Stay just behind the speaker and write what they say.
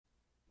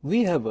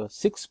We have a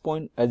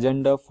 6-point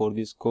agenda for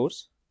this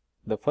course.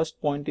 The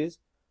first point is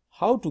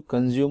how to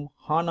consume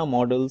HANA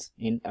models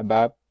in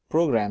ABAP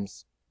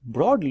programs.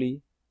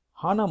 Broadly,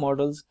 HANA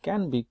models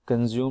can be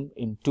consumed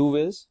in two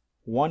ways.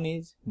 One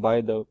is by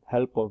the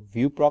help of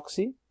view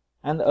proxy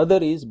and the other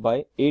is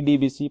by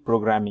ADBC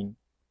programming.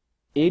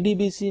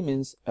 ADBC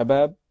means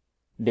ABAP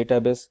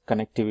database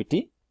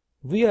connectivity.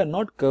 We are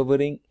not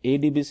covering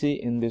ADBC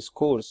in this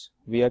course.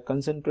 We are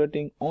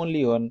concentrating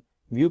only on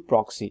view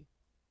proxy.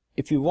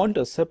 If you want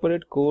a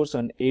separate course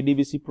on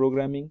ADBC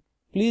programming,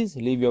 please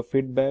leave your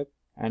feedback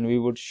and we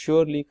would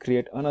surely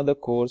create another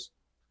course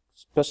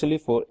especially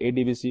for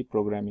ADBC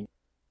programming.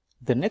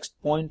 The next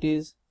point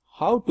is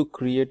how to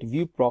create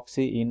view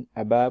proxy in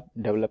ABAP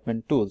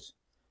development tools.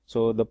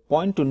 So the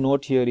point to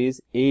note here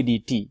is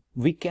ADT.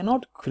 We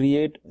cannot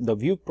create the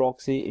view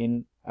proxy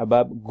in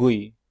ABAP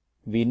GUI.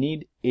 We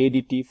need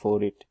ADT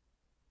for it.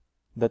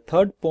 The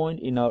third point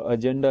in our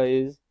agenda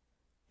is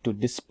to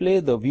display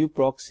the view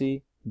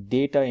proxy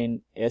data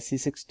in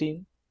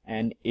SE16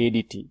 and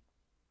ADT.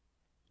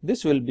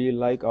 This will be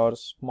like our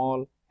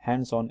small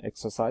hands-on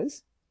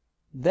exercise.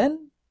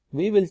 Then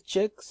we will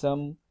check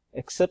some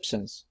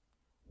exceptions.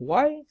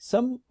 Why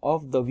some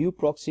of the view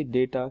proxy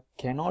data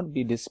cannot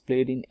be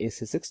displayed in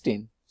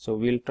SE16. So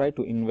we'll try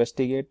to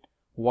investigate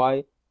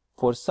why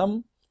for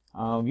some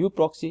view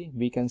proxy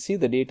we can see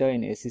the data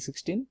in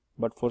SE16,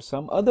 but for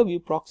some other view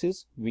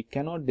proxies we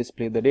cannot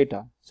display the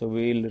data. So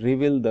we'll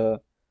reveal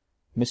the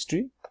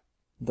mystery.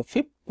 The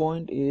fifth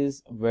point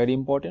is very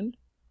important.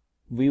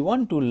 We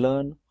want to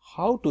learn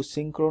how to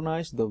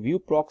synchronize the view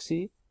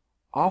proxy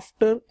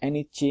after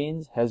any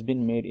change has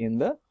been made in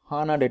the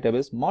HANA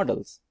database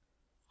models.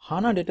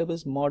 HANA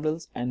database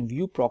models and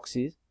view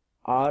proxies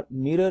are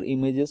mirror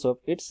images of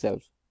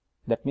itself.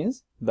 That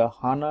means the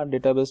HANA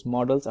database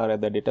models are at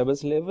the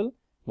database level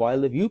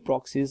while the view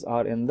proxies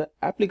are in the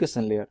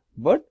application layer.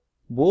 But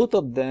both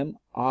of them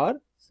are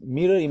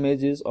mirror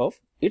images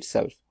of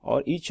itself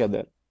or each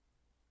other.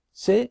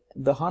 Say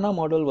the HANA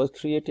model was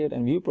created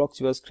and view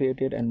proxy was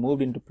created and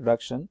moved into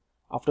production.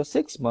 After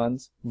 6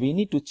 months, we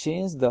need to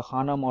change the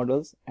HANA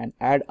models and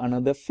add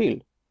another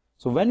field.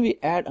 So when we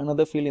add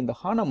another field in the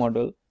HANA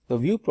model, the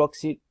view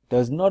proxy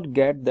does not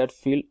get that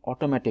field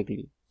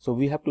automatically. So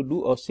we have to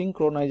do a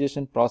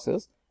synchronization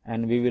process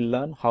and we will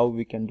learn how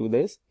we can do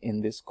this in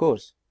this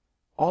course.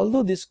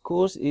 Although this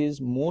course is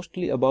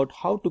mostly about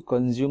how to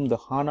consume the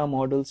HANA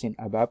models in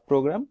ABAP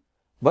program,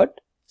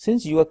 but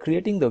since you are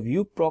creating the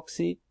view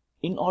proxy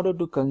in order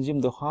to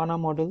consume the HANA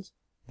models,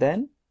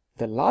 then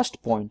the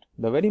last point,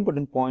 the very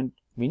important point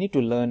we need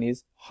to learn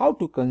is how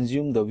to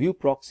consume the view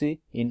proxy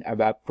in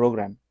ABAP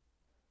program.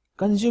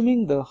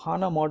 Consuming the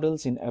HANA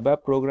models in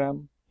ABAP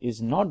program is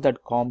not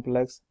that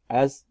complex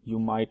as you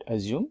might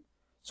assume.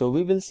 So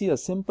we will see a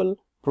simple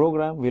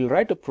program. We'll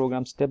write a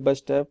program step by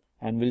step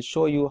and we'll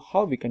show you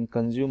how we can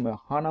consume a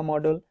HANA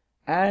model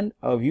and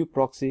a view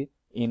proxy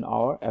in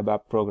our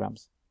ABAP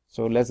programs.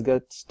 So let's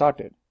get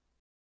started.